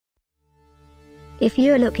If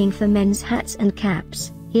you're looking for men's hats and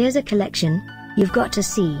caps, here's a collection you've got to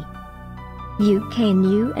see. UK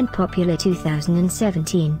new and popular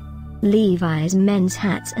 2017 Levi's men's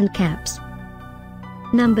hats and caps.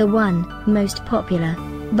 Number 1, most popular,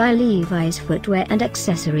 by Levi's Footwear and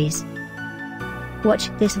Accessories.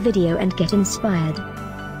 Watch this video and get inspired.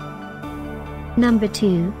 Number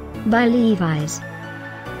 2, by Levi's.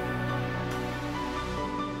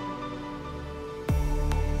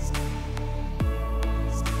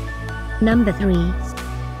 Number 3.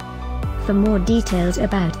 For more details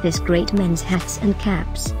about this great men's hats and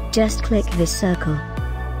caps, just click this circle.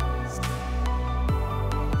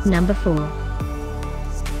 Number 4.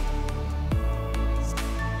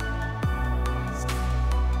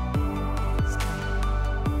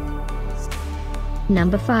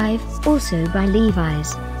 Number 5, also by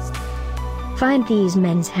Levi's. Find these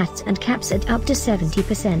men's hats and caps at up to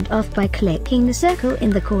 70% off by clicking the circle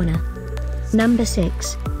in the corner. Number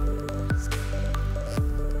 6.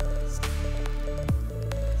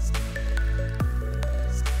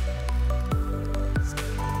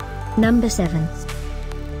 Number 7.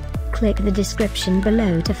 Click the description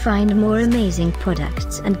below to find more amazing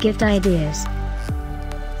products and gift ideas.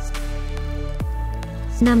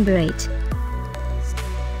 Number 8.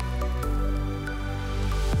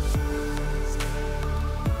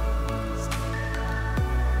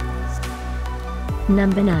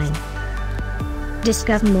 Number 9.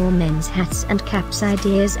 Discover more men's hats and caps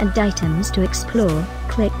ideas and items to explore,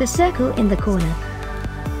 click the circle in the corner.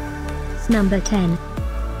 Number 10.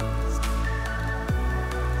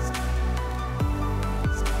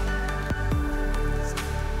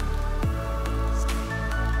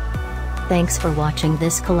 Thanks for watching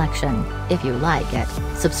this collection. If you like it,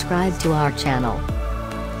 subscribe to our channel.